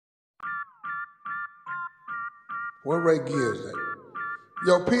What Ray Gibbs at?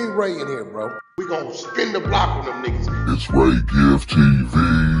 Yo, P Ray in here, bro. We gonna spin the block on them niggas. It's Ray Gibbs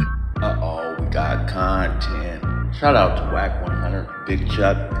TV. Uh-oh, we got content. Shout out to Wack 100, Big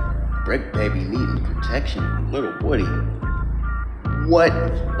Chuck, Bricc Baby needing protection, Little Woody. What?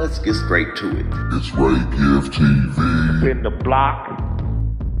 Let's get straight to it. It's Ray Gibbs TV. Spin the block.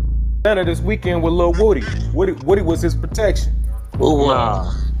 Atlanta this weekend with Lil Woody. Woody was his protection.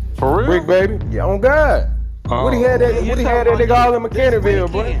 Nah. For real? Bricc Baby. Yeah, on God. Woody had that nigga all in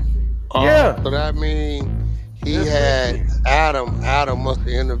McKinneyville, bro. Yeah. So that mean he had Adam. Adam must have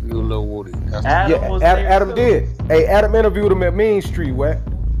interviewed Lil Woody. Adam did. Hey, Adam interviewed him at Mean Street, Wack.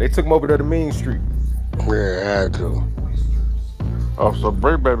 They took him over to the Mean Street. Yeah, had to. Oh, so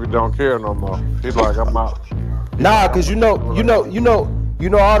Bricc Baby don't care no more. He's like, I'm out. Nah, cause you know all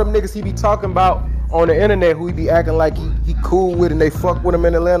them niggas he be talking about on the internet who he be acting like he cool with and they fuck with him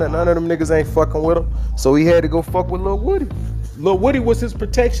in Atlanta. None of them niggas ain't fucking with him. So he had to go fuck with Lil Woody. Lil Woody was his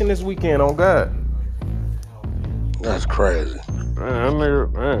protection this weekend, on God. That's crazy. Man,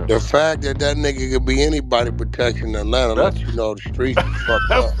 man. The fact that nigga could be anybody protection in Atlanta lets you know the streets is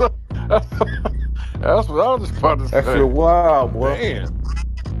fucked up. That's what I was just about to say. That feel wild, boy. Man.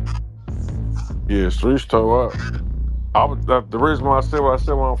 Yeah, streets toe up. The reason why I said what I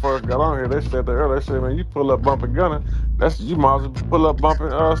said when I first got on here, they said that earlier. They said, man, you pull up bumping Gunner, you might as well pull up bumping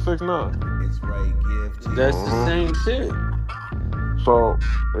 6ix9ine. It's Ray Gibbs. That's the same shit. So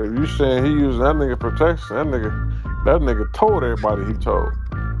if you saying he using that nigga protection, that nigga told everybody he told.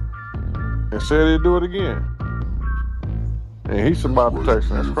 And said he'd do it again. And he's about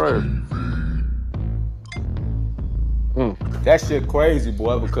protection. That's crazy. That shit crazy,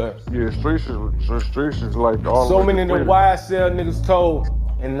 boy, because Yeah, streets is like all so the way many of them completed. YSL niggas told,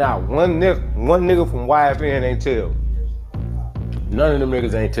 and not one nigga from YFN ain't tell. None of them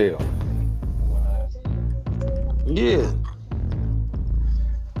niggas ain't tell. Yeah.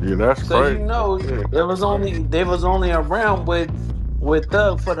 Yeah, that's So crazy. you know, they was only around with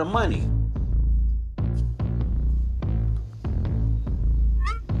Thug for the money.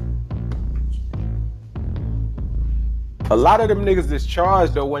 A lot of them niggas that's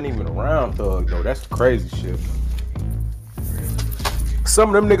charged though wasn't even around Thug though. That's the crazy shit.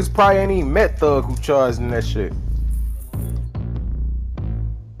 Some of them niggas probably ain't even met Thug who charged in that shit.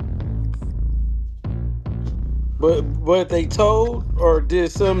 But they told, or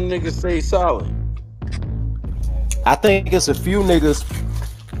did some niggas stay solid? I think it's a few niggas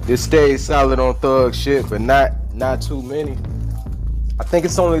that stayed solid on Thug shit, but not too many. I think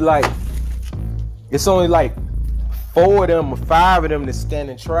it's only like 4 of them or 5 of them that stand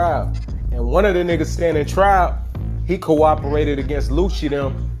in trial. And one of the niggas standing trial, he cooperated against Lucci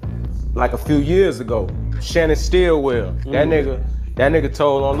them like a few years ago. Shannon Stillwell. That nigga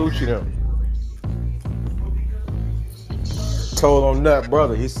told on Lucci them. Told on Nut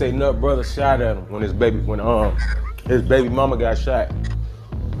Brother. He say Nut Brother shot at him when his baby mama got shot.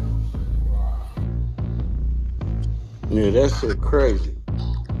 Yeah, that shit crazy.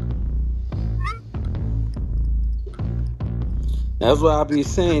 That's why I be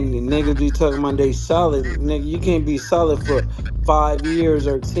saying, the niggas be talking about they solid. Nigga, you can't be solid for 5 years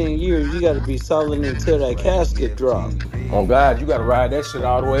or 10 years. You gotta be solid until that casket drop. On God, you gotta ride that shit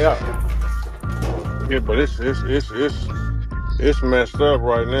all the way up. Yeah, but it's messed up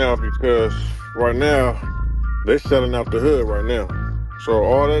right now because right now they selling out the hood right now. So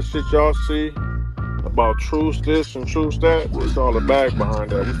all that shit y'all see about truth this and truth that, it's all a bag behind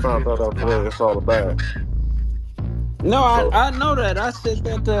that. We found that out today. It's all a bag. No, I know that. I said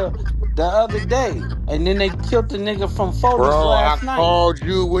that the other day. And then they killed the nigga from Photos Bro, last I night. called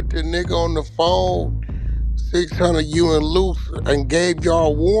you with the nigga on the phone, 600 you and Luce, and gave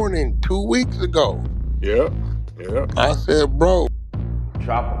y'all warning 2 weeks ago. Yeah. I said, bro.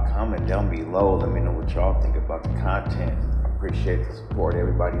 Drop a comment down below. Let me know what y'all think about the content. I appreciate the support,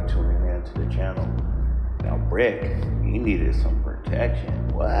 everybody tuning in to the channel. Now, Bricc, he needed some protection.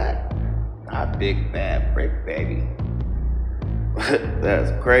 What? Not big bad Bricc Baby.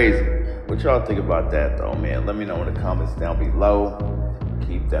 That's crazy. What y'all think about that though, man? Let me know in the comments down below.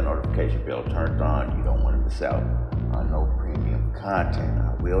 Keep that notification bell turned on. You don't want to miss out on no premium content.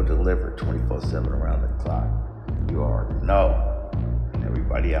 I will deliver 24/7 around the clock. You already know. And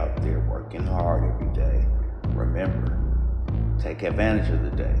everybody out there working hard every day, remember, take advantage of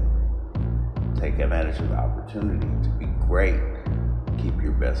the day. Take advantage of the opportunity to be great. Keep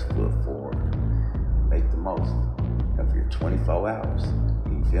your best foot forward. Make the most of your 24 hours.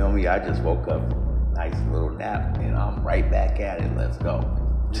 You feel me? I just woke up from a nice little nap and I'm right back at it. Let's go.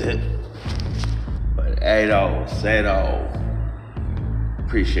 But hey though, say though,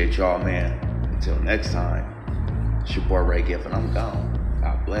 appreciate y'all, man. Until next time, It's your boy Ray Gift, and I'm gone.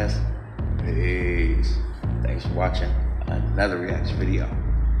 God bless. Peace. Thanks for watching another reaction video.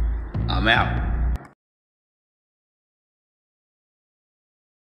 I'm out.